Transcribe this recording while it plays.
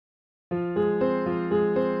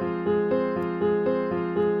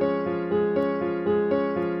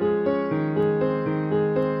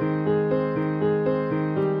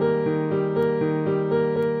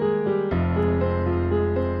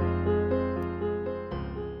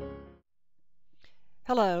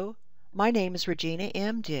Hello, my name is Regina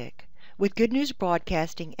M. Dick with Good News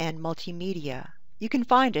Broadcasting and Multimedia. You can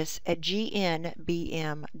find us at gnbm.org.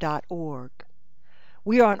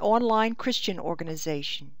 We are an online Christian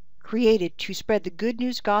organization created to spread the good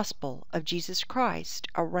news gospel of Jesus Christ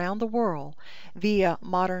around the world via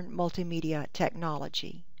modern multimedia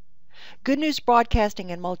technology. Good News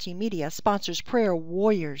Broadcasting and Multimedia sponsors Prayer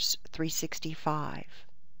Warriors 365.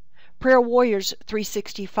 Prayer Warriors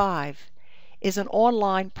 365 is an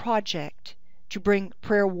online project to bring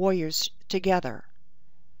prayer warriors together.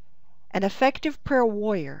 An effective prayer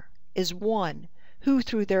warrior is one who,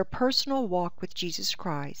 through their personal walk with Jesus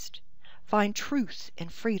Christ, find truth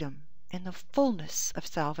and freedom and the fullness of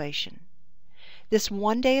salvation. This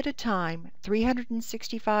one day at a time,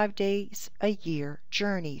 365 days a year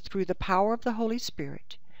journey through the power of the Holy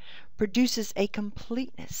Spirit produces a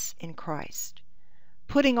completeness in Christ,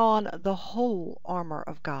 putting on the whole armor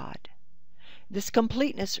of God. This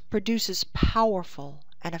completeness produces powerful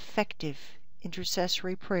and effective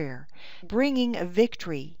intercessory prayer, bringing a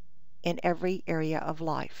victory in every area of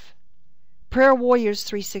life. Prayer Warriors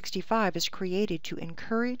 365 is created to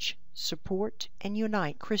encourage, support, and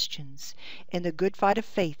unite Christians in the good fight of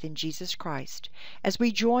faith in Jesus Christ as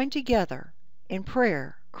we join together in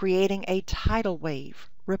prayer, creating a tidal wave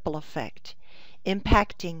ripple effect,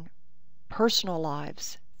 impacting personal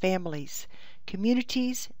lives, families,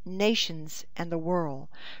 communities, nations, and the world,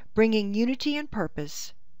 bringing unity and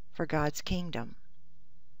purpose for God's kingdom.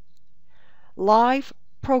 Live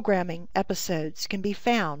programming episodes can be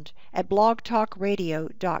found at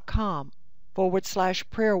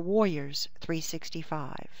blogtalkradio.com/Prayer Warriors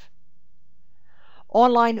 365.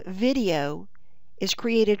 Online video is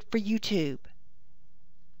created for YouTube.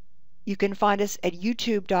 You can find us at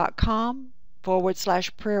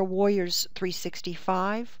youtube.com/Prayer Warriors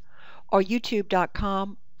 365 or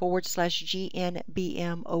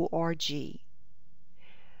youtube.com/GNBMORG.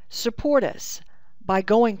 Support us by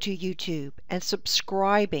going to YouTube and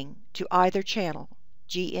subscribing to either channel,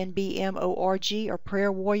 GNBMORG or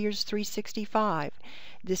Prayer Warriors 365.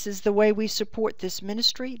 This is the way we support this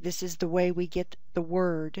ministry. This is the way we get the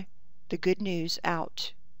word, the good news,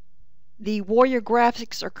 out. The warrior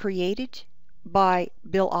graphics are created by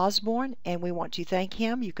Bill Osborne, and we want to thank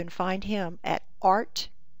him. You can find him at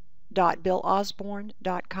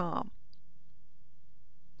art.billosborne.com.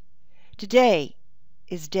 Today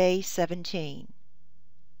is day 17,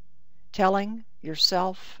 telling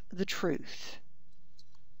yourself the truth.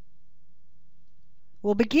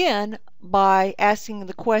 We'll begin by asking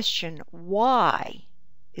the question, why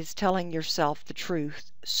is telling yourself the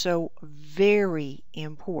truth so very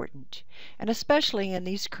important, and especially in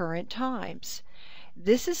these current times?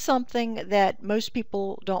 This is something that most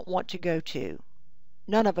people don't want to go to.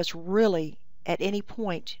 None of us really, at any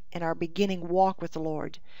point in our beginning walk with the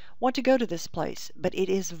Lord, want to go to this place, but it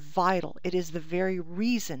is vital. It is the very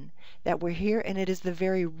reason that we're here, and it is the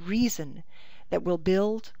very reason that we'll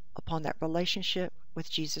build upon that relationship with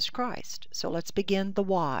Jesus Christ. So let's begin the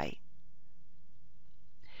why.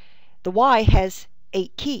 The why has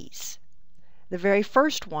 8 keys. The very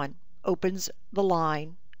first one opens the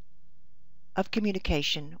line of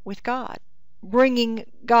communication with God,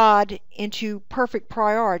 bringing God into perfect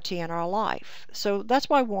priority in our life. So that's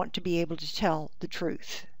why we want to be able to tell the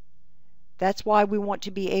truth. That's why we want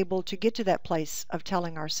to be able to get to that place of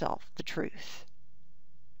telling ourselves the truth.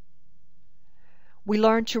 We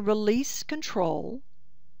learn to release control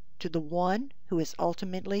to the one who is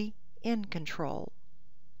ultimately in control.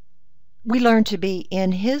 We learn to be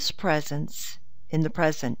in His presence in the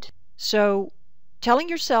present. So telling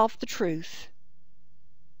yourself the truth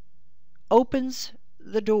opens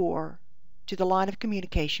the door to the line of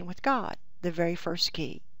communication with God, the very first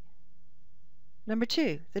key. Number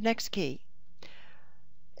 2, the next key,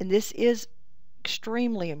 and this is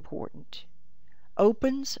extremely important,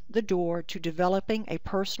 opens the door to developing a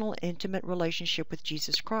personal, intimate relationship with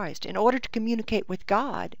Jesus Christ. In order to communicate with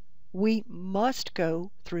God, we must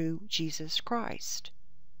go through Jesus Christ.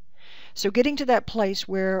 So getting to that place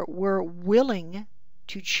where we're willing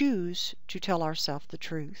to choose to tell ourselves the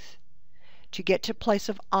truth, to get to a place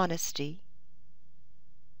of honesty,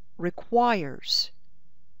 requires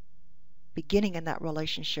beginning in that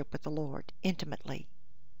relationship with the Lord intimately.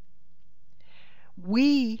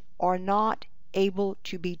 We are not able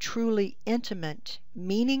to be truly intimate,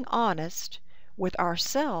 meaning honest, with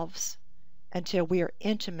ourselves until we are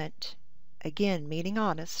intimate, again, meaning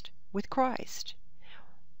honest, with Christ.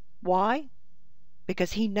 Why?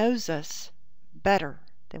 Because He knows us better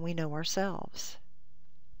than we know ourselves.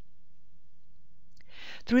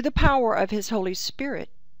 Through the power of His Holy Spirit,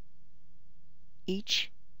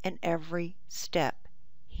 each and every step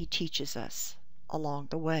He teaches us along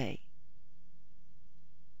the way.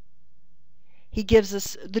 He gives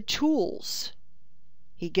us the tools.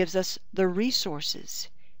 He gives us the resources.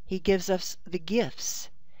 He gives us the gifts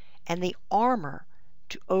and the armor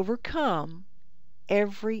to overcome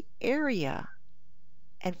every area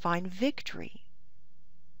and find victory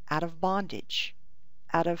out of bondage,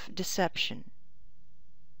 out of deception.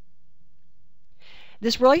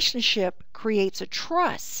 This relationship creates a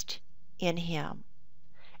trust in Him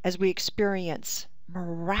as we experience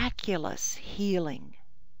miraculous healing,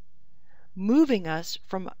 moving us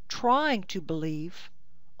from trying to believe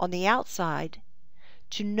on the outside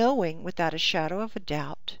to knowing without a shadow of a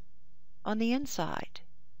doubt on the inside.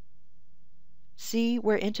 See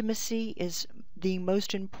where intimacy is the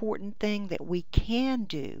most important thing that we can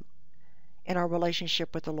do in our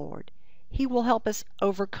relationship with the Lord. He will help us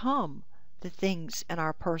overcome the things in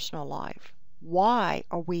our personal life. Why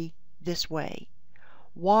are we this way?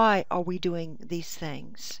 Why are we doing these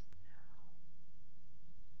things?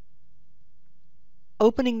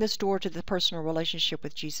 Opening this door to the personal relationship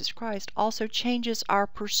with Jesus Christ also changes our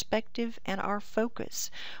perspective and our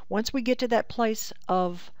focus. Once we get to that place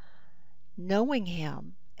of knowing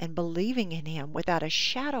Him and believing in Him without a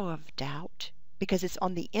shadow of doubt, because it's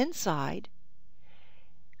on the inside,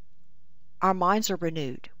 our minds are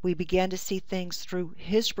renewed. We begin to see things through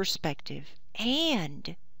His perspective,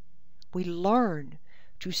 and we learn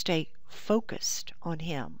to stay focused on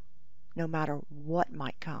Him no matter what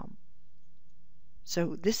might come.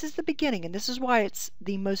 So this is the beginning, and this is why it's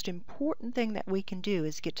the most important thing that we can do,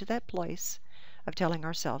 is get to that place of telling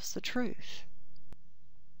ourselves the truth.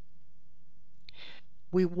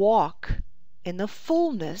 We walk in the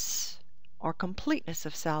fullness or completeness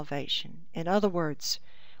of salvation. In other words,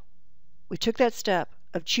 we took that step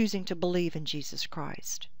of choosing to believe in Jesus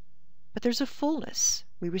Christ. But there's a fullness.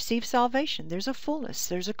 We receive salvation. There's a fullness.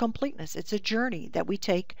 There's a completeness. It's a journey that we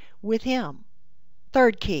take with Him.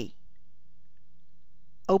 Third key.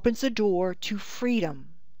 Opens the door to freedom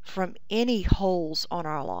from any holes on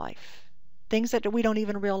our life. Things that we don't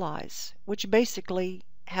even realize, which basically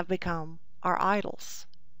have become our idols,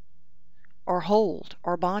 or hold,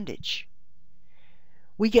 or bondage.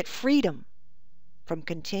 We get freedom from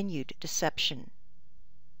continued deception.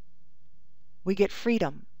 We get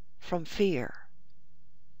freedom from fear.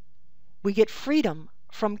 We get freedom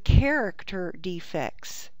from character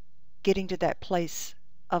defects, getting to that place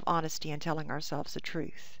of honesty and telling ourselves the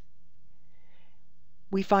truth.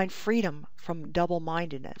 We find freedom from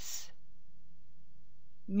double-mindedness,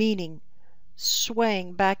 meaning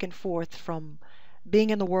swaying back and forth from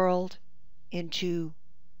being in the world into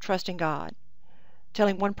trusting God,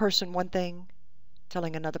 telling one person one thing,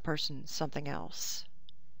 telling another person something else.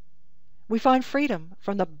 We find freedom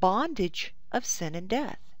from the bondage of sin and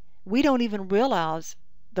death. We don't even realize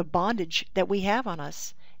the bondage that we have on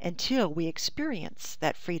us until we experience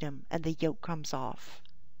that freedom and the yoke comes off.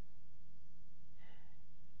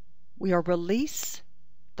 We are released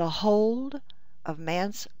the hold of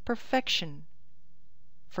man's perfection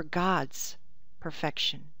for God's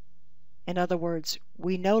perfection. In other words,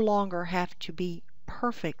 we no longer have to be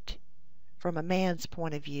perfect from a man's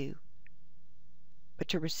point of view, but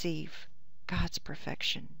to receive God's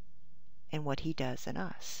perfection in what He does in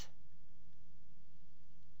us.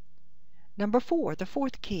 Number 4, the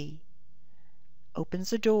fourth key, opens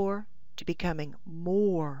the door to becoming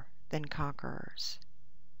more than conquerors.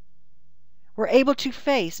 We're able to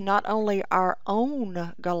face not only our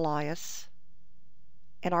own Goliaths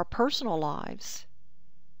in our personal lives,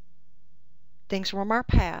 things from our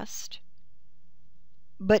past,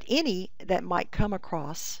 but any that might come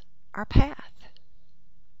across our path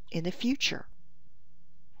in the future.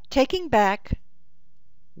 Taking back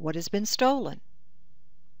what has been stolen,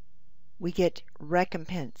 we get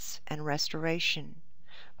recompense and restoration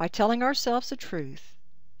by telling ourselves the truth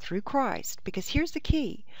through Christ. Because here's the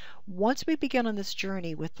key. Once we begin on this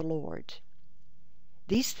journey with the Lord,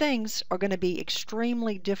 these things are going to be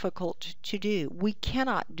extremely difficult to do. We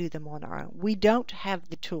cannot do them on our own. We don't have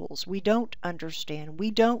the tools. We don't understand.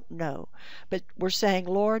 We don't know. But we're saying,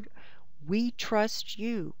 Lord, we trust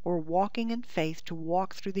You. We're walking in faith to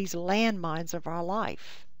walk through these landmines of our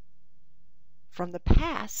life. From the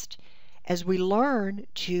past, as we learn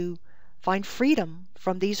to find freedom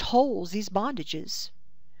from these holes, these bondages,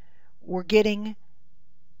 we're getting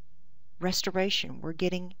restoration, we're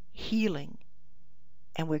getting healing,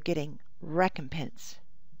 and we're getting recompense,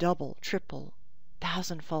 double, triple,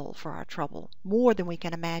 thousandfold for our trouble, more than we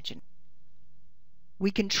can imagine.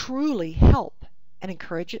 We can truly help and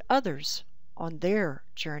encourage others on their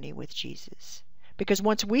journey with Jesus. Because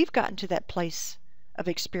once we've gotten to that place of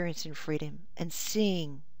experiencing freedom and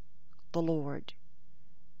seeing the Lord,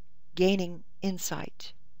 gaining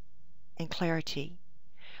insight and clarity.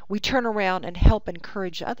 We turn around and help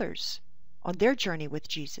encourage others on their journey with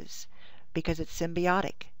Jesus because it's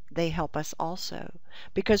symbiotic. They help us also.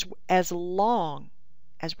 Because as long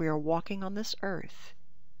as we are walking on this earth,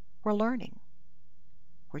 we're learning,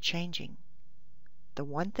 we're changing. The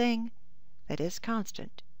one thing that is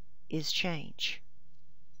constant is change.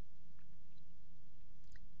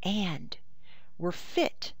 And we're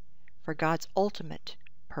fit for God's ultimate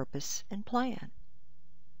purpose and plan.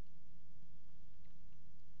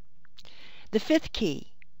 The fifth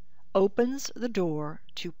key opens the door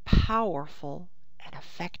to powerful and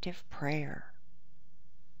effective prayer.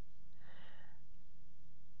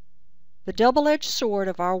 The double-edged sword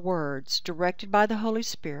of our words, directed by the Holy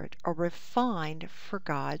Spirit, are refined for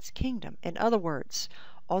God's kingdom. In other words,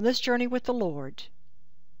 on this journey with the Lord,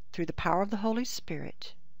 through the power of the Holy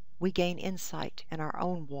Spirit, we gain insight in our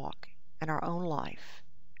own walk and our own life.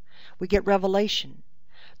 We get revelation.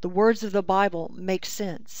 The words of the Bible make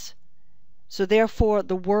sense. So therefore,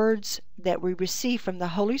 the words that we receive from the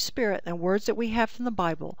Holy Spirit and words that we have from the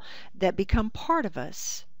Bible that become part of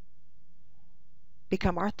us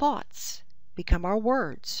become our thoughts, become our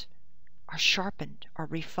words, are sharpened, are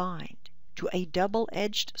refined to a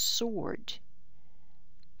double-edged sword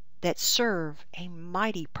that serve a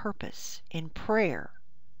mighty purpose in prayer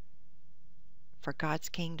for God's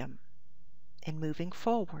kingdom and moving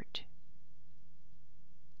forward.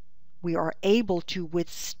 We are able to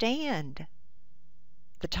withstand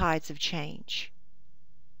the tides of change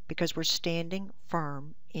because we're standing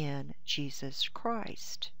firm in Jesus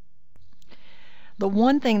Christ. The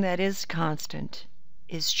one thing that is constant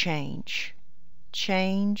is change.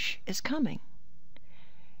 Change is coming.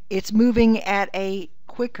 It's moving at a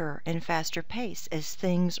quicker and faster pace as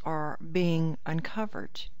things are being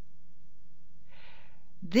uncovered.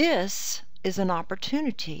 This is an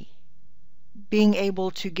opportunity, being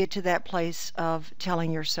able to get to that place of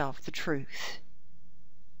telling yourself the truth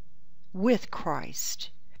with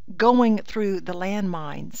Christ, going through the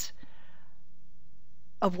landmines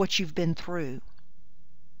of what you've been through,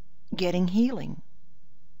 getting healing,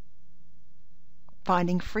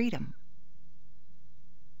 finding freedom,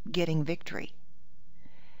 getting victory,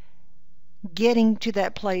 getting to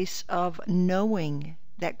that place of knowing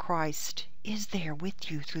that Christ is there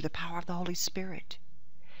with you through the power of the Holy Spirit.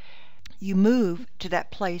 You move to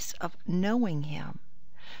that place of knowing Him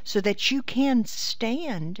so that you can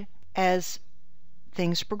stand as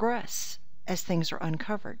things progress, as things are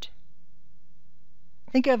uncovered.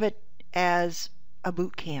 Think of it as a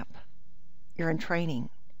boot camp. You're in training.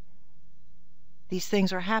 These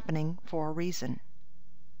things are happening for a reason.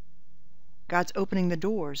 God's opening the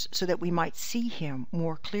doors so that we might see Him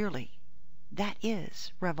more clearly. That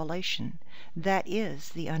is revelation. That is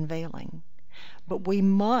the unveiling. But we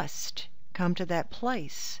must come to that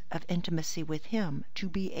place of intimacy with Him to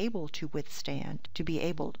be able to withstand, to be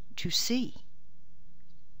able to see.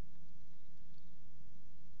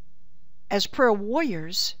 As prayer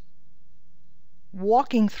warriors,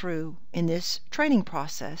 walking through in this training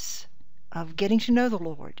process of getting to know the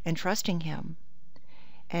Lord and trusting Him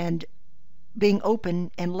and being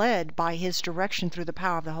open and led by His direction through the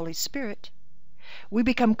power of the Holy Spirit, we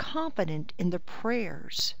become confident in the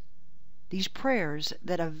prayers, these prayers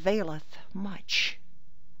that availeth much.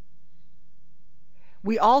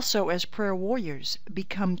 We also, as prayer warriors,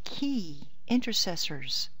 become key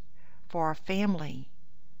intercessors for our family,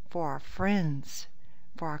 for our friends,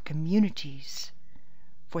 for our communities,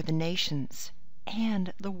 for the nations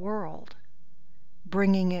and the world,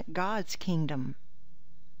 bringing God's kingdom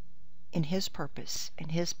in His purpose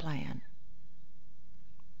and His plan.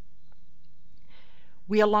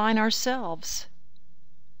 We align ourselves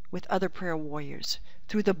with other prayer warriors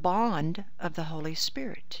through the bond of the Holy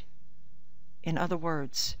Spirit. In other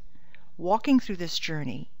words, walking through this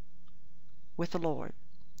journey with the Lord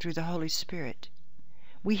through the Holy Spirit,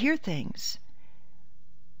 we hear things.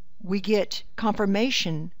 We get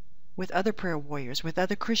confirmation with other prayer warriors, with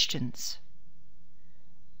other Christians,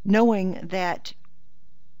 knowing that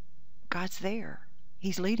God's there.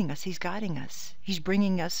 He's leading us. He's guiding us. He's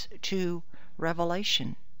bringing us to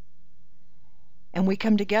revelation. And we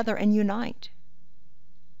come together and unite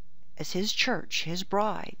as His church, His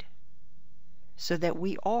bride, so that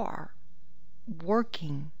we are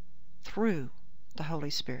working through the Holy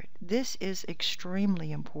Spirit. This is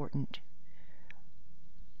extremely important.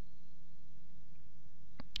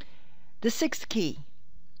 The sixth key,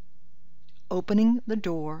 opening the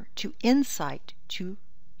door to insight to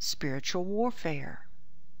spiritual warfare.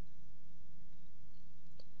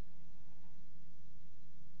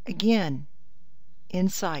 Again,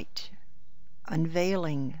 insight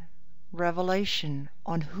unveiling revelation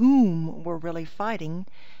on whom we're really fighting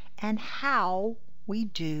and how we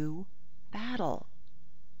do battle.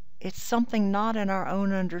 It's something not in our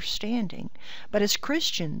own understanding. But as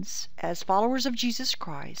Christians, as followers of Jesus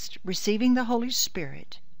Christ, receiving the Holy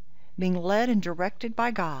Spirit, being led and directed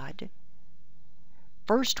by God,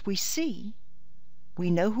 first we see,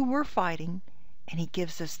 we know who we're fighting, and He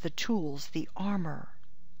gives us the tools, the armor,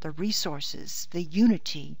 the resources, the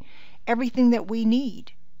unity, everything that we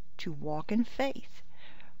need to walk in faith.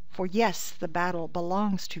 For yes, the battle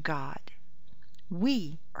belongs to God.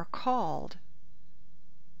 We are called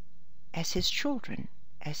as His children,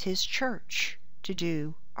 as His church, to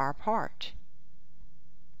do our part.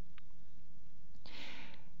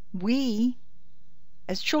 We,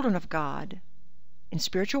 as children of God, in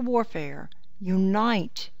spiritual warfare,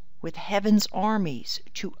 unite with heaven's armies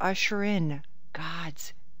to usher in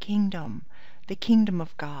God's kingdom, the kingdom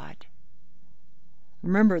of God.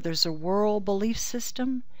 Remember, there's a world belief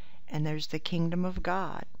system, and there's the kingdom of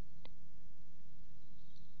God.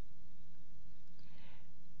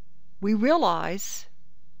 We realize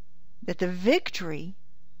that the victory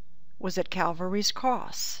was at Calvary's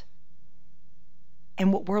cross.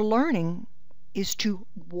 And what we're learning is to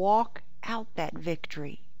walk out that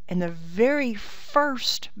victory. And the very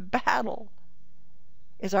first battle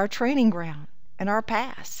is our training ground and our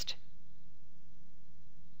past.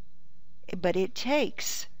 But it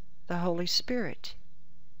takes the Holy Spirit.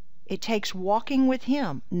 It takes walking with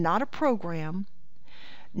Him, not a program,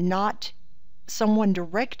 not someone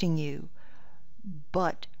directing you,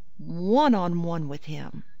 but one-on-one with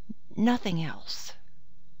Him, nothing else.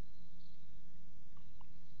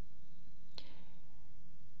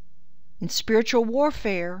 In spiritual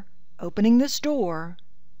warfare, opening this door,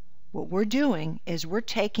 what we're doing is we're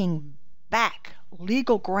taking back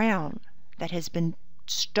legal ground that has been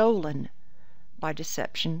stolen by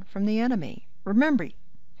deception from the enemy. Remember,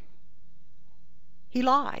 he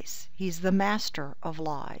lies. He's the master of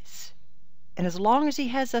lies. And as long as he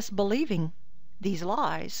has us believing these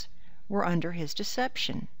lies, we're under his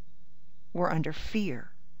deception. We're under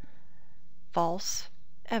fear. False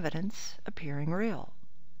evidence appearing real.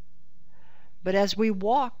 But as we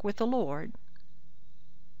walk with the Lord,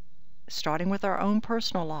 starting with our own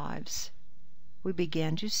personal lives, we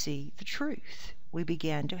begin to see the truth. We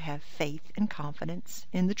begin to have faith and confidence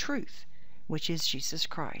in the truth, which is Jesus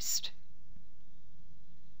Christ.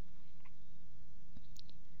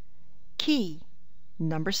 Key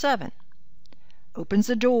number 7 opens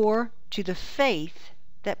the door to the faith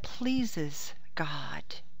that pleases God.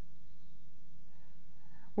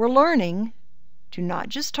 We're learning to not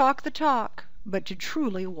just talk the talk, but to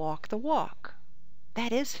truly walk the walk.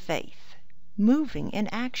 That is faith, moving in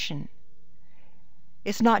action.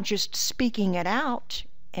 It's not just speaking it out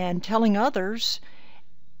and telling others.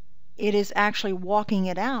 It is actually walking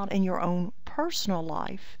it out in your own personal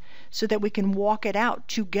life so that we can walk it out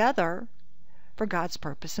together for God's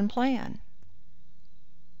purpose and plan.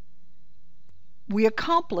 We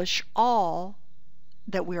accomplish all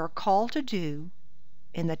that we are called to do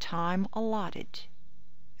in the time allotted.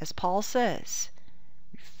 As Paul says,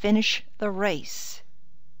 finish the race.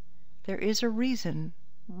 There is a reason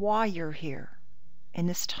why you're here, and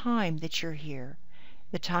this time that you're here,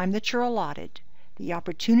 the time that you're allotted, the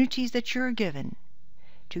opportunities that you're given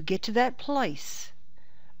to get to that place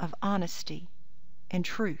of honesty and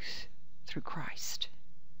truth through Christ.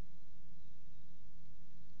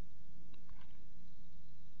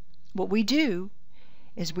 What we do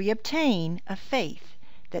is we obtain a faith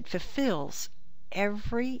that fulfills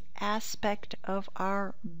every aspect of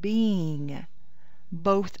our being,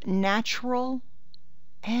 both natural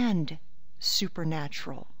and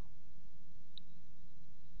supernatural.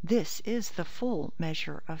 This is the full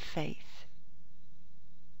measure of faith.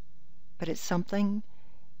 But it's something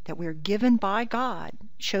that we're given by God,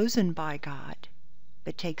 chosen by God,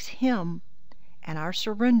 but takes Him and our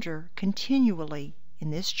surrender continually in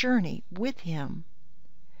this journey with Him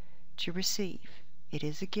to receive. It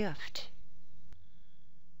is a gift.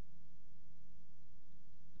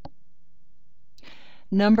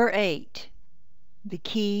 Number 8, the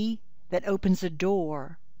key that opens the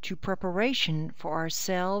door to preparation for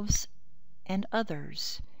ourselves and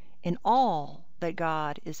others in all that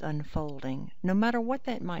God is unfolding, no matter what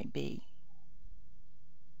that might be.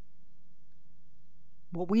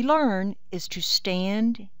 What we learn is to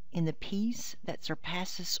stand in the peace that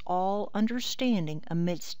surpasses all understanding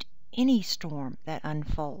amidst any storm that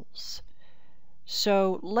unfolds.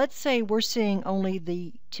 So let's say we're seeing only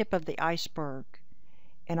the tip of the iceberg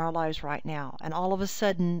in our lives right now, and all of a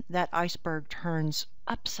sudden that iceberg turns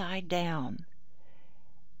upside down,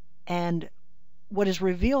 and what is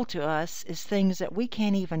revealed to us is things that we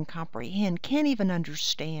can't even comprehend, can't even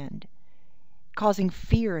understand, causing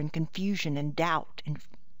fear and confusion and doubt and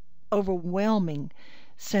overwhelming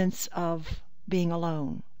sense of being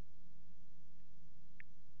alone.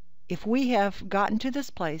 If we have gotten to this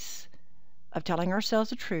place of telling ourselves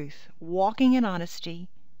the truth, walking in honesty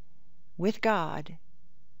with God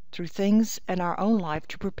through things in our own life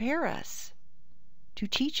to prepare us, to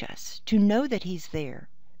teach us, to know that He's there,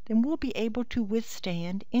 then we'll be able to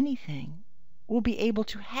withstand anything. We'll be able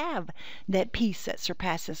to have that peace that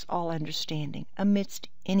surpasses all understanding amidst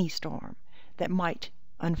any storm that might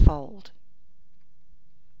unfold.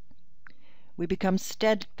 We become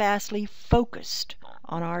steadfastly focused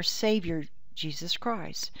on our Savior, Jesus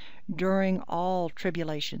Christ, during all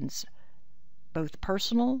tribulations, both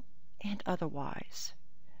personal and otherwise.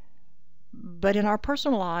 But in our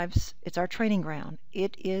personal lives, it's our training ground.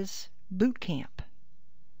 It is boot camp.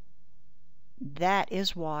 That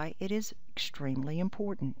is why it is extremely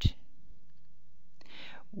important.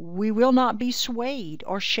 We will not be swayed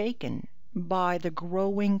or shaken by the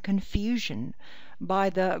growing confusion,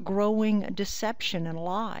 by the growing deception and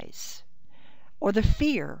lies, or the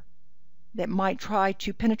fear that might try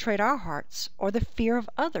to penetrate our hearts, or the fear of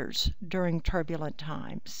others during turbulent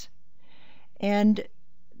times. And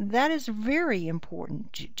that is very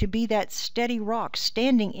important, to be that steady rock,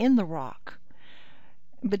 standing in the rock.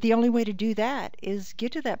 But the only way to do that is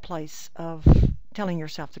get to that place of telling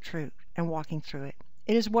yourself the truth and walking through it.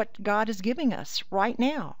 It is what God is giving us right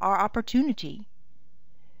now, our opportunity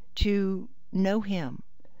to know Him,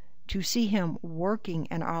 to see Him working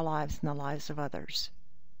in our lives and the lives of others.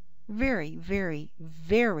 Very, very,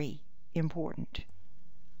 very important.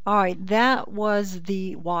 All right, that was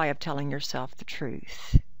the why of telling yourself the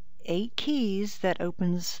truth. 8 keys that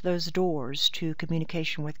opens those doors to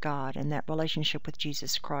communication with God and that relationship with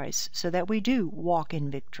Jesus Christ so that we do walk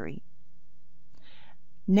in victory.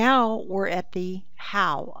 Now we're at the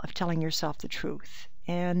how of telling yourself the truth.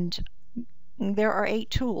 And there are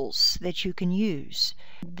 8 tools that you can use.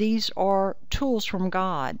 These are tools from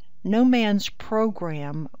God. No man's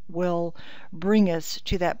program will bring us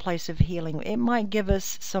to that place of healing. It might give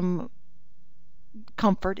us some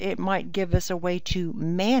comfort, it might give us a way to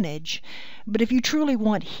manage, but if you truly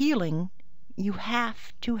want healing, you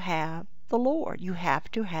have to have the Lord. You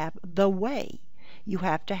have to have the way. You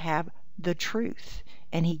have to have the truth,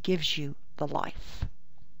 and He gives you the life.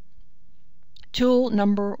 Tool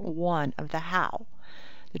number 1 of the how,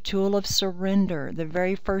 the tool of surrender. The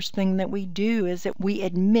very first thing that we do is that we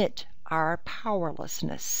admit our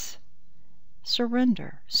powerlessness.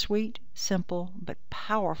 Surrender. Sweet, simple, but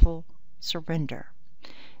powerful surrender.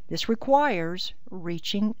 This requires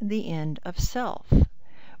reaching the end of self.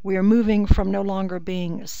 We are moving from no longer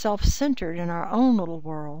being self-centered in our own little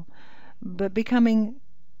world, but becoming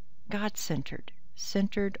God-centered,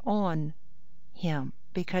 centered on Him,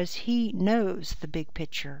 because He knows the big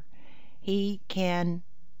picture. He can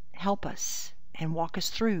help us and walk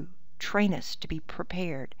us through, train us to be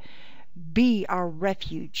prepared, be our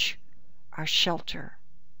refuge, our shelter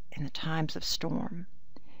in the times of storm.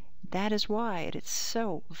 That is why it is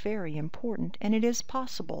so very important, and it is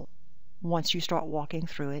possible once you start walking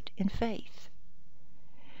through it in faith.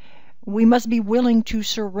 We must be willing to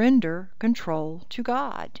surrender control to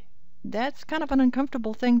God. That's kind of an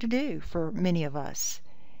uncomfortable thing to do for many of us,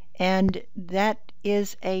 and that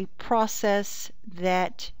is a process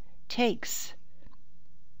that takes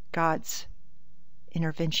God's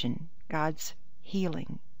intervention, God's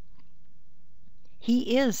healing.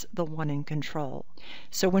 He is the one in control.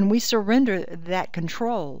 So when we surrender that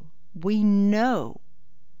control, we know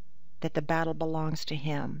that the battle belongs to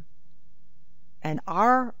Him. And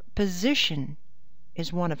our position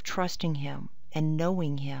is one of trusting Him and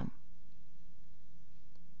knowing Him.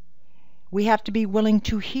 We have to be willing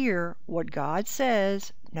to hear what God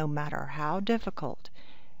says, no matter how difficult.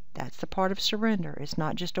 That's the part of surrender. It's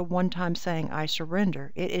not just a one-time saying, I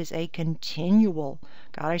surrender. It is a continual,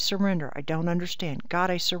 God, I surrender. I don't understand.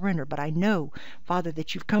 God, I surrender. But I know, Father,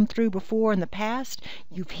 that You've come through before in the past.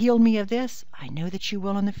 You've healed me of this. I know that You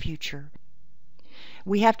will in the future.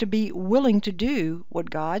 We have to be willing to do what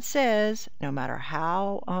God says, no matter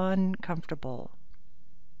how uncomfortable.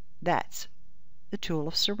 That's the tool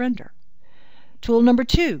of surrender. Tool number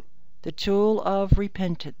 2. The tool of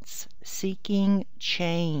repentance, seeking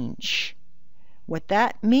change. What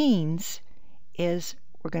that means is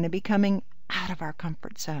we're going to be coming out of our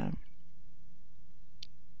comfort zone,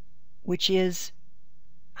 which is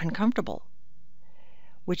uncomfortable,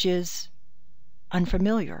 which is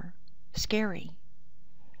unfamiliar, scary.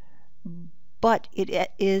 but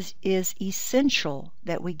it is essential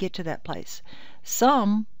that we get to that place.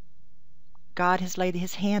 Some God has laid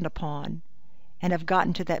his hand upon and have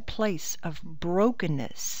gotten to that place of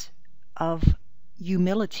brokenness, of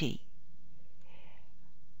humility,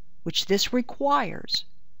 which this requires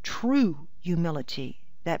true humility,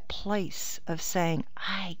 that place of saying,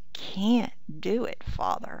 I can't do it,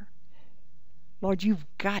 Father. Lord, you've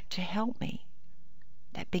got to help me.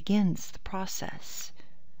 That begins the process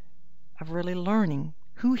of really learning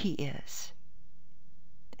who he is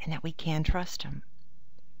and that we can trust him.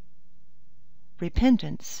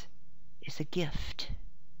 Repentance is a gift.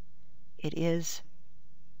 It is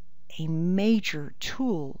a major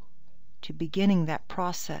tool to beginning that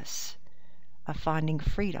process of finding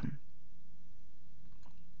freedom.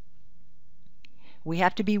 We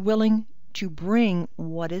have to be willing to bring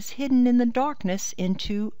what is hidden in the darkness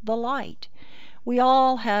into the light. We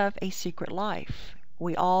all have a secret life.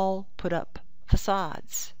 We all put up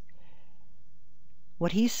facades.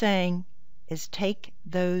 What he's saying is take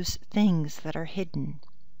those things that are hidden,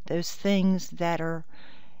 those things that are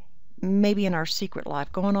maybe in our secret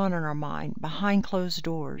life, going on in our mind, behind closed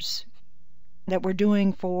doors, that we're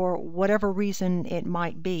doing for whatever reason it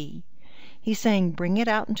might be. He's saying bring it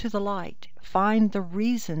out into the light. Find the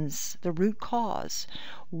reasons, the root cause,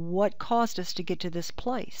 what caused us to get to this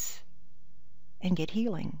place, and get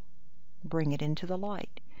healing. Bring it into the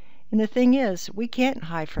light. And the thing is, we can't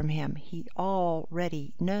hide from him. He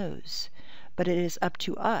already knows. But it is up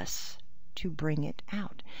to us to bring it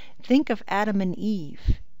out. Think of Adam and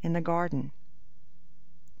Eve in the garden.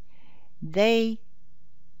 They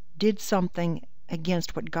did something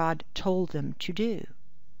against what God told them to do.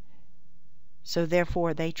 So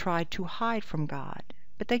therefore they tried to hide from God.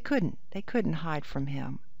 But they couldn't. They couldn't hide from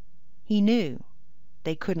him. He knew.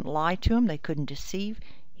 They couldn't lie to him. They couldn't deceive.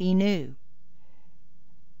 He knew.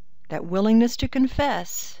 That willingness to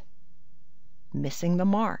confess, missing the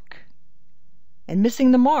mark. And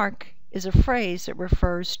missing the mark is a phrase that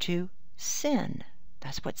refers to sin.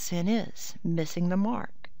 That's what sin is, missing the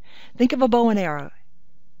mark. Think of a bow and arrow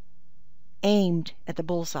aimed at the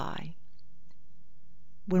bullseye.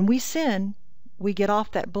 When we sin, we get off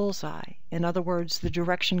that bullseye. In other words, the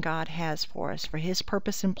direction God has for us, for his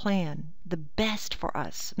purpose and plan, the best for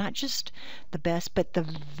us. Not just the best, but the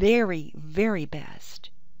very, very best.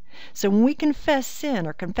 So when we confess sin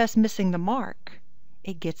or confess missing the mark,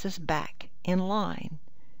 it gets us back in line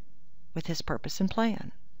with his purpose and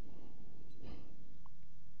plan.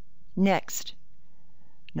 Next,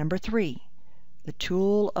 number 3, the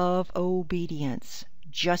tool of obedience,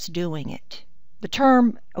 just doing it. The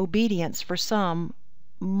term obedience for some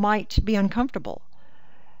might be uncomfortable,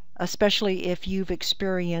 especially if you've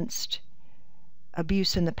experienced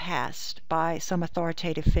abuse in the past by some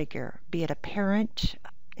authoritative figure, be it a parent,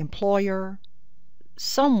 employer,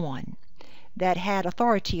 someone that had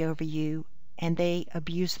authority over you and they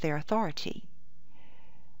abused their authority.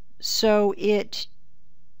 So it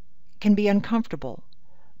can be uncomfortable.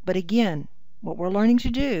 But again, what we're learning to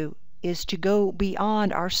do is to go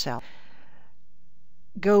beyond ourselves.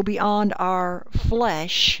 Go beyond our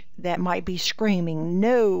flesh that might be screaming,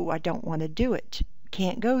 no, I don't want to do it.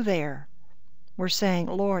 Can't go there. We're saying,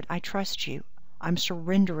 Lord, I trust you. I'm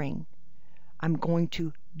surrendering. I'm going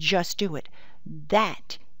to just do it.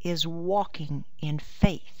 That is walking in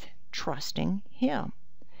faith, trusting him.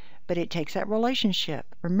 But it takes that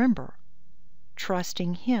relationship. Remember,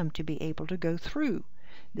 trusting him to be able to go through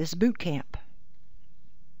this boot camp.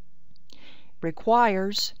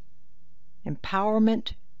 Requires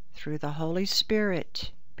empowerment through the Holy Spirit,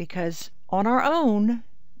 because on our own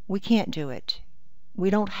we can't do it. We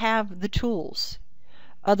don't have the tools.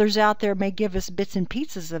 Others out there may give us bits and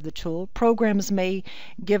pieces of the tool. Programs may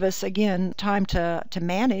give us, again, time to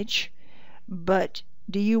manage. But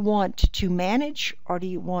do you want to manage, or do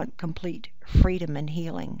you want complete freedom and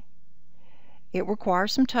healing? It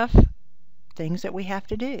requires some tough things that we have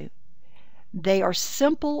to do. They are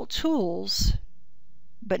simple tools,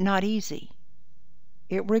 but not easy.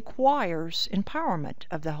 It requires empowerment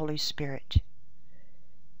of the Holy Spirit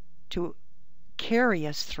to carry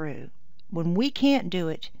us through. When we can't do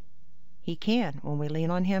it, he can, when we lean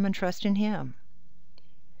on him and trust in him.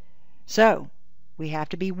 So, we have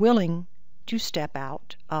to be willing to step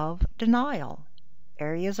out of denial.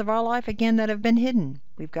 Areas of our life, again, that have been hidden.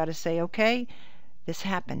 We've got to say, okay, this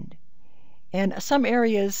happened. And some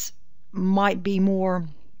areas might be more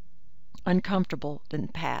uncomfortable than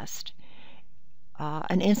the past.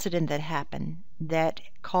 An incident that happened that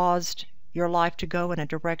caused your life to go in a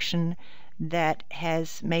direction that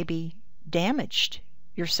has maybe damaged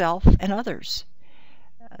yourself and others.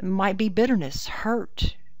 It might be bitterness,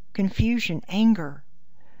 hurt, confusion, anger.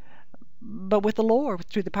 But with the Lord,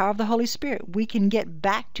 through the power of the Holy Spirit, we can get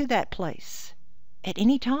back to that place at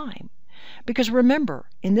any time. Because remember,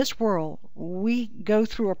 in this world, we go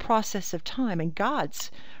through a process of time. In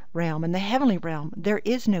God's realm, in the heavenly realm, there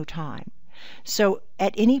is no time. So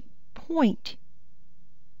at any point,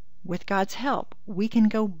 with God's help, we can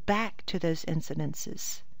go back to those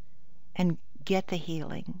incidences and get the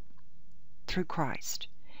healing through Christ,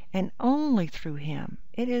 and only through Him.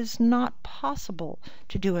 It is not possible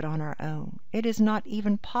to do it on our own. It is not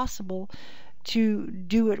even possible to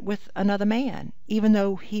do it with another man, even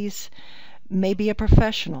though he's maybe a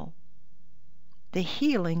professional. The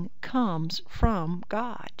healing comes from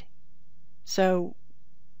God. So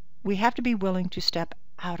we have to be willing to step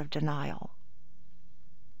out of denial.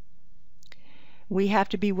 We have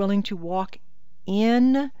to be willing to walk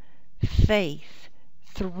in faith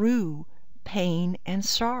through pain and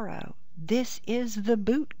sorrow. This is the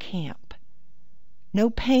boot camp. No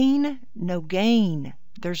pain, no gain.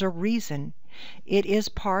 There's a reason. It is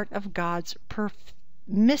part of God's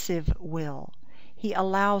permissive will. He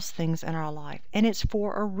allows things in our life, and it's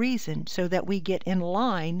for a reason, so that we get in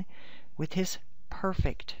line with His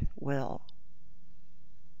perfect will.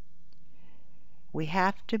 We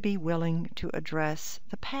have to be willing to address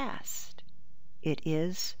the past. It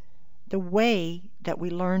is the way that we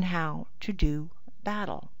learn how to do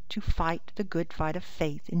battle, to fight the good fight of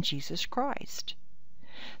faith in Jesus Christ.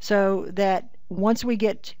 So that once we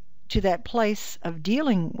get to that place of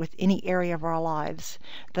dealing with any area of our lives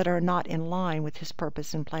that are not in line with His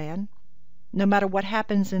purpose and plan, no matter what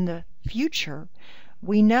happens in the future,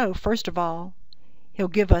 we know, first of all, He'll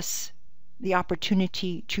give us the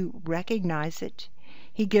opportunity to recognize it.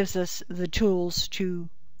 He gives us the tools to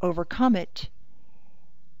overcome it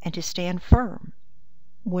and to stand firm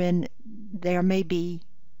when there may be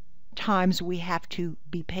times we have to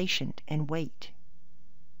be patient and wait.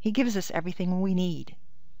 He gives us everything we need.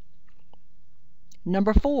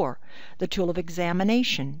 Number 4, the tool of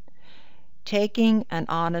examination. Taking an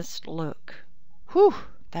honest look. Whew,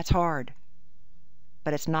 that's hard.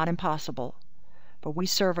 But it's not impossible. For we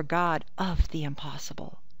serve a God of the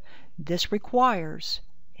impossible. This requires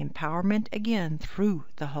empowerment again through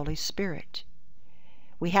the Holy Spirit.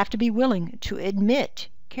 We have to be willing to admit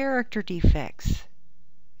character defects.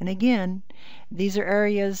 And again, these are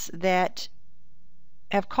areas that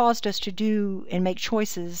have caused us to do and make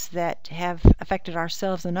choices that have affected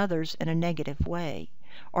ourselves and others in a negative way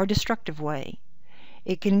or destructive way.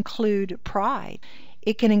 It can include pride.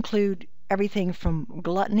 It can include everything from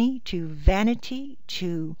gluttony to vanity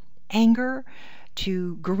to anger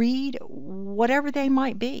to greed, whatever they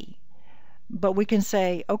might be. But we can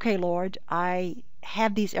say, okay, Lord, I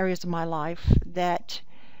have these areas of my life that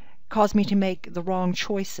cause me to make the wrong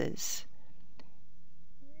choices.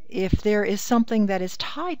 If there is something that is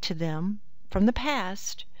tied to them from the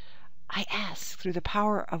past, I ask through the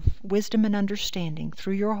power of wisdom and understanding,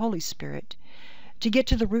 through your Holy Spirit, to get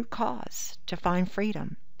to the root cause, to find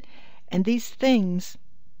freedom. And these things,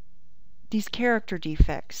 these character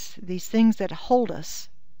defects, these things that hold us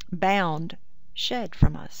bound, shed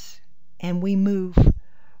from us. And we move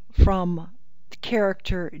from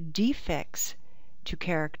character defects to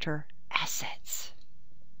character assets.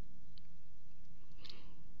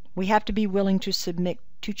 We have to be willing to submit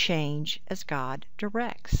to change as God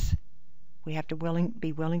directs. We have to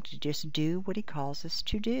be willing to just do what He calls us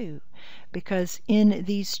to do. Because in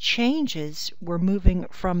these changes, we're moving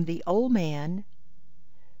from the old man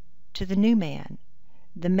to the new man.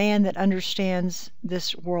 The man that understands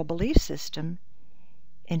this world belief system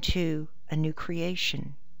into a new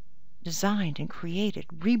creation, designed and created,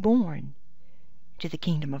 reborn to the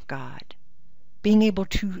kingdom of God. Being able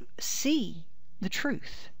to see the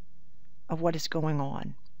truth of what is going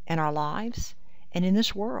on in our lives and in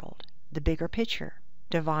this world. The bigger picture,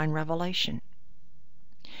 divine revelation.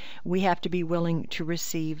 We have to be willing to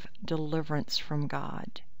receive deliverance from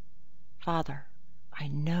God. Father, I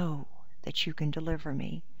know that you can deliver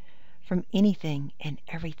me from anything and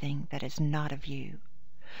everything that is not of you.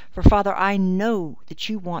 For Father, I know that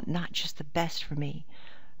you want not just the best for me,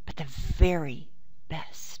 but the very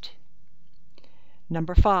best.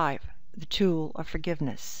 Number 5, the tool of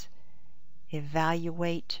forgiveness.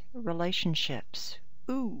 Evaluate relationships.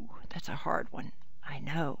 Ooh, that's a hard one. I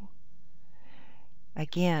know.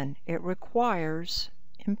 Again, it requires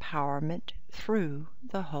empowerment through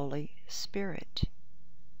the Holy Spirit.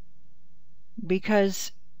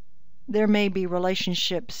 Because there may be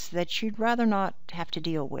relationships that you'd rather not have to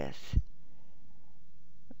deal with.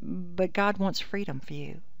 But God wants freedom for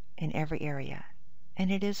you in every area.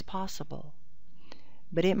 And it is possible.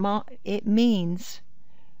 But it means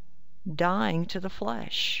dying to the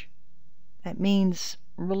flesh. That means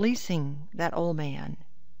releasing that old man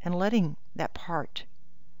and letting that part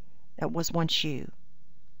that was once you,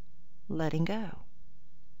 letting go,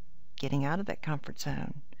 getting out of that comfort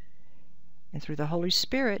zone, and through the Holy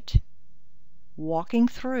Spirit, walking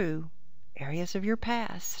through areas of your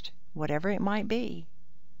past, whatever it might be.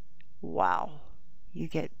 Wow, you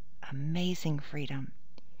get amazing freedom.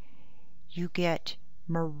 You get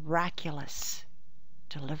miraculous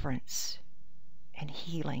deliverance and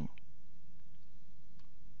healing.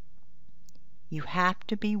 You have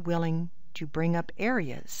to be willing to bring up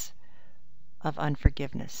areas of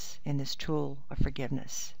unforgiveness in this tool of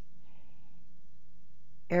forgiveness.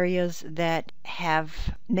 Areas that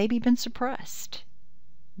have maybe been suppressed.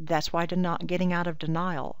 That's why getting out of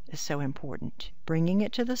denial is so important. Bringing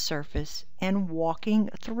it to the surface and walking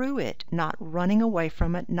through it, not running away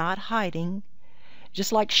from it, not hiding,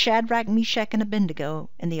 just like Shadrach, Meshach, and Abednego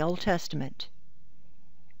in the Old Testament.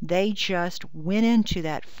 They just went into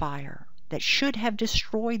that fire that should have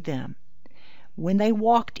destroyed them. When they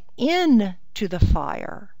walked into the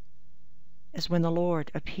fire is when the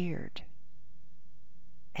Lord appeared.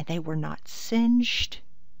 And they were not singed,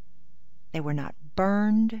 they were not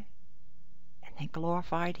burned, and they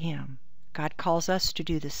glorified Him. God calls us to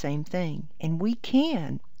do the same thing, and we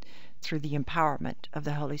can through the empowerment of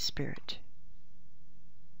the Holy Spirit.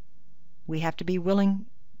 We have to be willing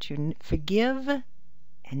to forgive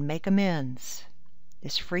and make amends.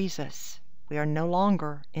 This frees us. We are no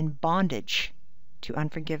longer in bondage to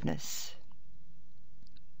unforgiveness.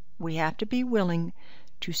 We have to be willing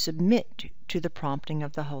to submit to the prompting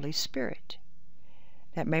of the Holy Spirit.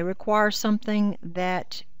 That may require something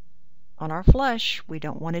that on our flesh we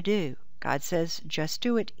don't want to do. God says just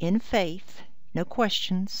do it in faith, no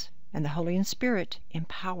questions, and the Holy Spirit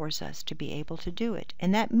empowers us to be able to do it.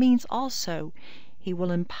 And that means also He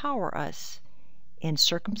will empower us in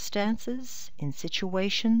circumstances, in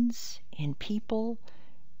situations, in people.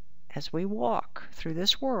 As we walk through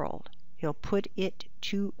this world, He'll put it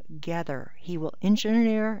together. He will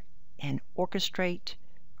engineer and orchestrate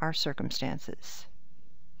our circumstances.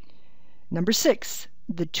 Number 6,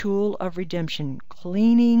 the tool of redemption,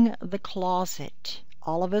 cleaning the closet.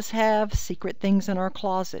 All of us have secret things in our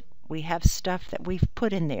closet. We have stuff that we've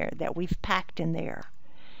put in there, that we've packed in there.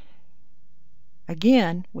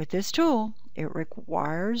 Again, with this tool, it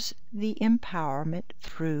requires the empowerment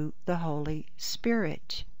through the Holy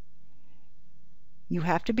Spirit. You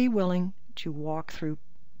have to be willing to walk through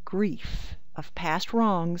grief of past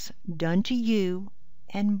wrongs done to you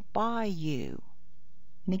and by you.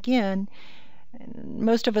 And again,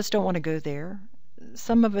 most of us don't want to go there.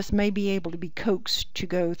 Some of us may be able to be coaxed to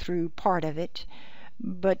go through part of it,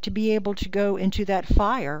 but to be able to go into that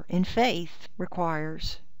fire in faith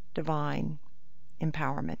requires divine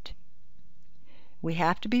empowerment. We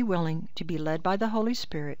have to be willing to be led by the Holy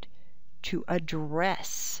Spirit to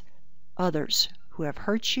address others who have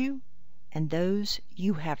hurt you and those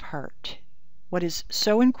you have hurt. What is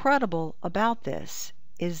so incredible about this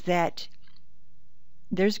is that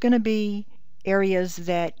there's going to be areas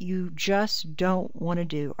that you just don't want to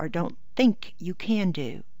do or don't think you can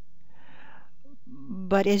do.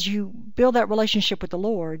 But as you build that relationship with the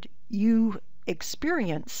Lord, you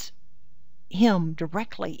experience Him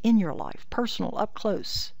directly in your life, personal, up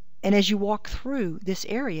close. And as you walk through this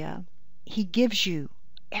area, He gives you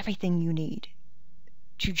everything you need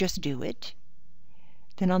to just do it.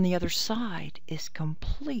 Then on the other side is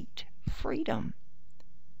complete freedom,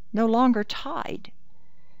 no longer tied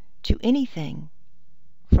to anything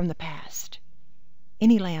from the past,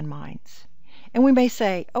 any landmines. And we may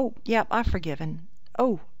say, oh, yeah, I've forgiven.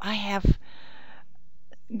 Oh, I have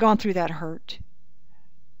gone through that hurt.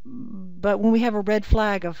 But when we have a red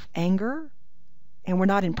flag of anger and we're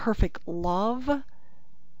not in perfect love,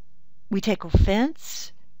 we take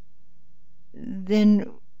offense,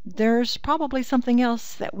 then there's probably something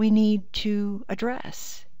else that we need to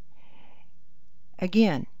address.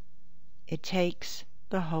 Again, it takes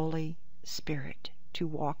the Holy Spirit to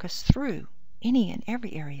walk us through any and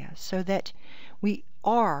every area so that we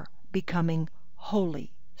are becoming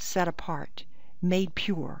holy, set apart, made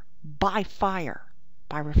pure by fire,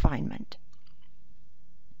 by refinement.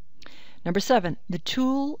 Number 7, the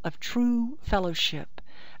tool of true fellowship,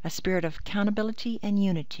 a spirit of accountability and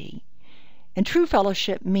unity. And true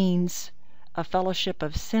fellowship means a fellowship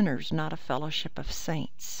of sinners, not a fellowship of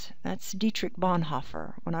saints. That's Dietrich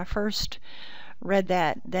Bonhoeffer. When I first read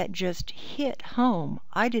that, that just hit home.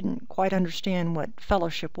 I didn't quite understand what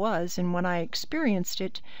fellowship was, and when I experienced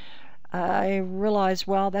it, I realized,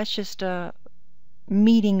 well, that's just a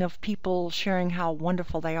meeting of people sharing how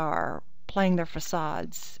wonderful they are, playing their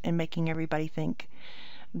facades and making everybody think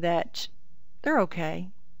that they're okay.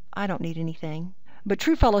 I don't need anything. But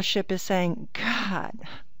true fellowship is saying, God,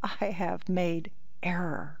 I have made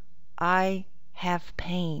error. I have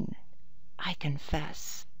pain. I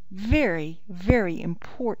confess. Very, very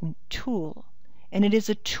important tool. And it is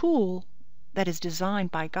a tool that is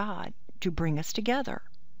designed by God to bring us together.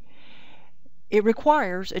 It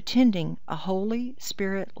requires attending a Holy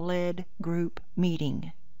Spirit-led group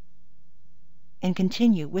meeting and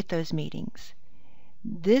continue with those meetings.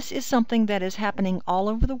 This is something that is happening all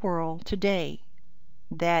over the world today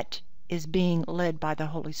that is being led by the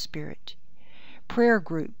Holy Spirit. Prayer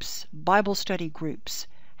groups, Bible study groups,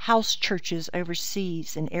 house churches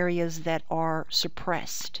overseas in areas that are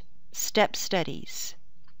suppressed, step studies,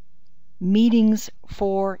 meetings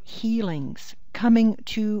for healings, coming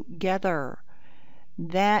together.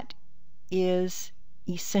 That is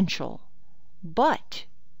essential. But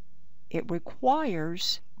it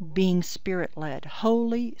requires being Spirit-led,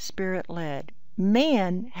 Holy Spirit-led.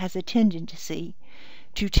 Man has a tendency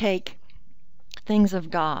to take things of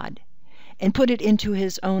God and put it into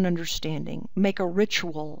his own understanding, make a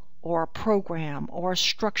ritual or a program or a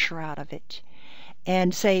structure out of it,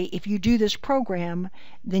 and say, if you do this program,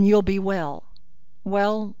 then you'll be well.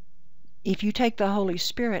 Well, if you take the Holy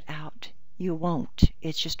Spirit out, you won't.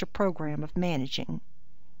 It's just a program of managing.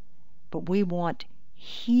 But we want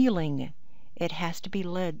healing. It has to be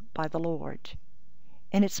led by the Lord.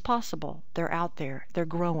 And it's possible. They're out there. They're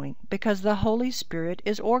growing. Because the Holy Spirit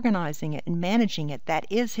is organizing it and managing it. That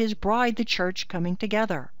is His bride, the church, coming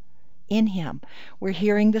together in Him. We're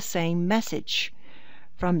hearing the same message.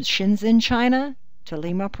 From Shenzhen, China, to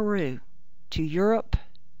Lima, Peru, to Europe,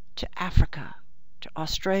 to Africa, to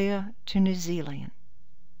Australia, to New Zealand.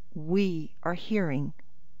 We are hearing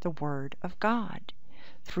the Word of God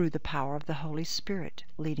through the power of the Holy Spirit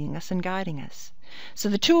leading us and guiding us. So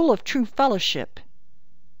the tool of true fellowship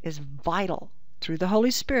is vital. Through the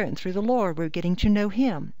Holy Spirit and through the Lord, we're getting to know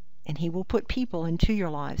Him, and He will put people into your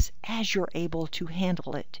lives as you're able to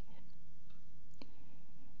handle it.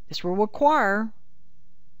 This will require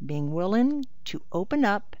being willing to open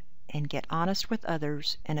up and get honest with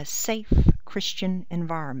others in a safe Christian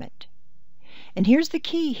environment. And here's the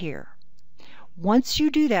key here. Once you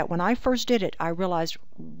do that, when I first did it, I realized,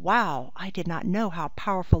 wow, I did not know how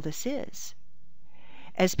powerful this is.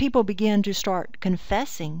 As people begin to start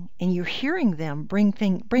confessing and you're hearing them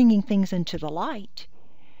bringing things into the light,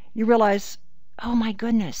 you realize, oh my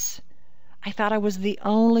goodness, I thought I was the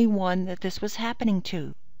only one that this was happening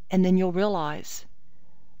to. And then you'll realize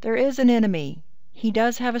there is an enemy. He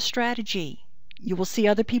does have a strategy. You will see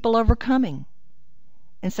other people overcoming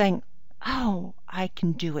and saying, oh, I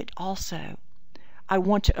can do it also. I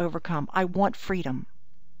want to overcome. I want freedom.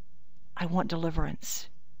 I want deliverance.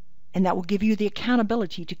 And that will give you the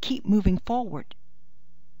accountability to keep moving forward.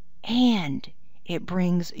 And it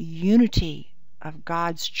brings unity of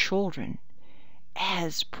God's children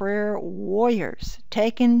as prayer warriors,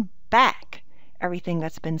 taking back everything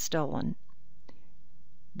that's been stolen.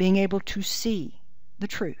 Being able to see the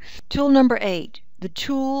truth. Tool number 8, the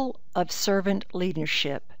tool of servant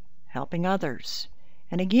leadership, helping others.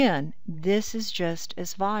 And again, this is just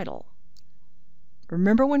as vital.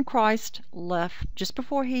 Remember when Christ left, just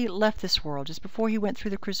before He left this world, just before He went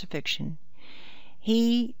through the crucifixion,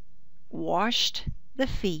 He washed the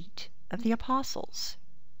feet of the apostles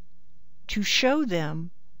to show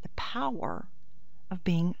them the power of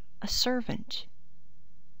being a servant,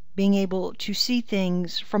 being able to see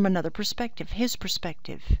things from another perspective, His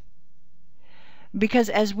perspective. Because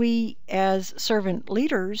as we, as servant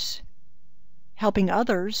leaders, helping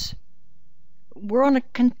others, we're on a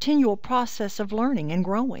continual process of learning and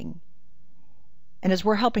growing. And as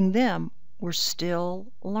we're helping them, we're still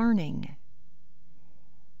learning.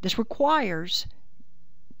 This requires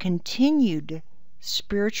continued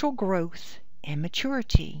spiritual growth and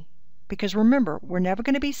maturity. Because remember, we're never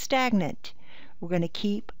going to be stagnant. We're going to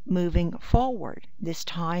keep moving forward. This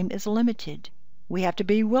time is limited. We have to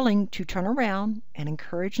be willing to turn around and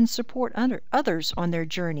encourage and support others on their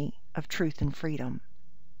journey of truth and freedom.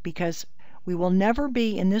 Because we will never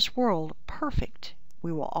be in this world perfect.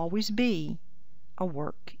 We will always be a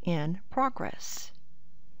work in progress.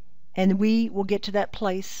 And we will get to that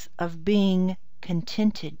place of being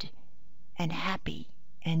contented and happy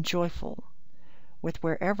and joyful with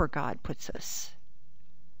wherever God puts us.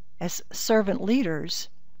 As servant leaders,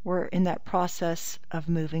 we're in that process of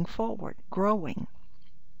moving forward, growing.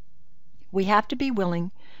 We have to be willing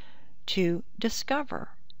to discover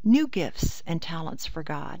new gifts and talents for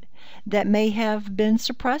God that may have been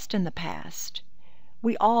suppressed in the past.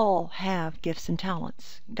 We all have gifts and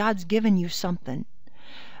talents. God's given you something,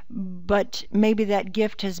 but maybe that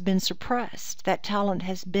gift has been suppressed. That talent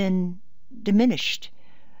has been diminished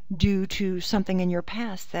due to something in your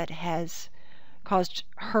past that has caused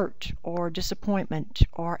hurt or disappointment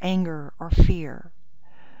or anger or fear.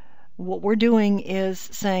 What we're doing is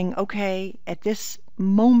saying, okay, at this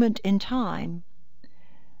moment in time,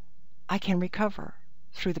 I can recover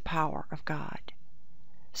through the power of God,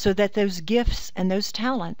 so that those gifts and those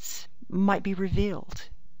talents might be revealed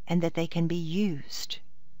and that they can be used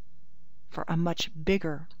for a much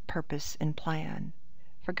bigger purpose and plan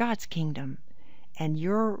for God's kingdom, and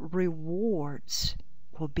your rewards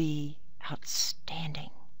will be outstanding.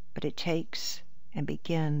 But it takes and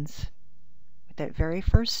begins with that very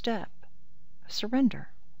first step of surrender.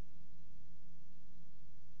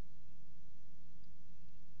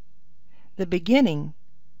 The beginning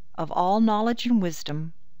of all knowledge and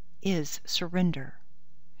wisdom is surrender.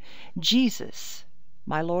 Jesus,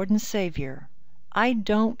 my Lord and Savior, I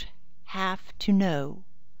don't have to know,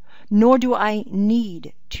 nor do I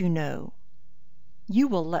need to know. You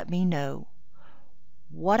will let me know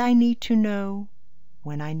what I need to know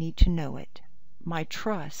when I need to know it. My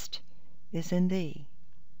trust is in Thee.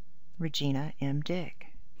 Regina M.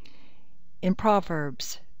 Dick. In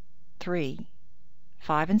Proverbs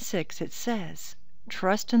 3:5 and 6 it says,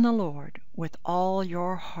 "Trust in the Lord with all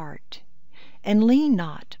your heart, and lean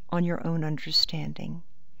not on your own understanding.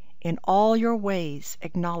 In all your ways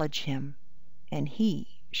acknowledge Him, and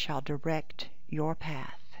He shall direct your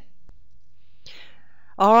path."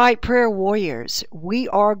 All right, prayer warriors, we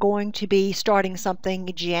are going to be starting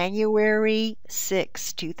something January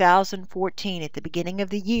 6, 2014, at the beginning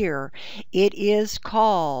of the year. It is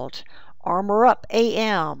called Armor Up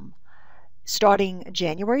AM. Starting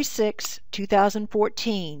January 6,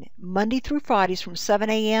 2014, Monday through Fridays from 7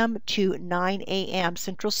 a.m. to 9 a.m.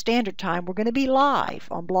 Central Standard Time. We're going to be live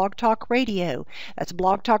on Blog Talk Radio. That's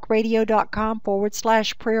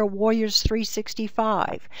blogtalkradio.com/Prayer Warriors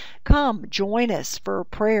 365. Come join us for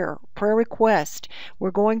prayer request.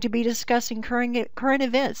 We're going to be discussing current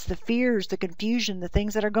events, the fears, the confusion, the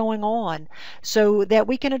things that are going on, so that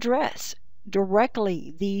we can address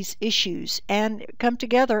directly these issues and come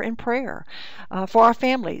together in prayer for our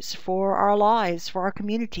families, for our lives, for our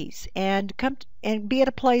communities, and and be at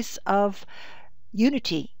a place of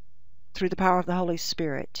unity through the power of the Holy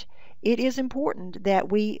Spirit. It is important that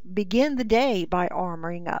we begin the day by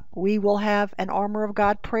armoring up. We will have an Armor of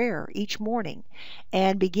God prayer each morning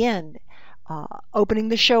and begin opening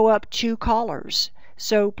the show up to callers.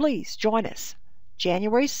 So please join us.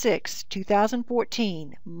 January 6,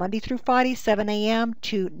 2014, Monday through Friday, 7 a.m.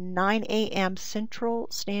 to 9 a.m. Central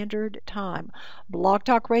Standard Time.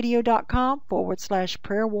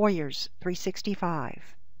 blogtalkradio.com/Prayer Warriors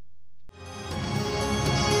 365.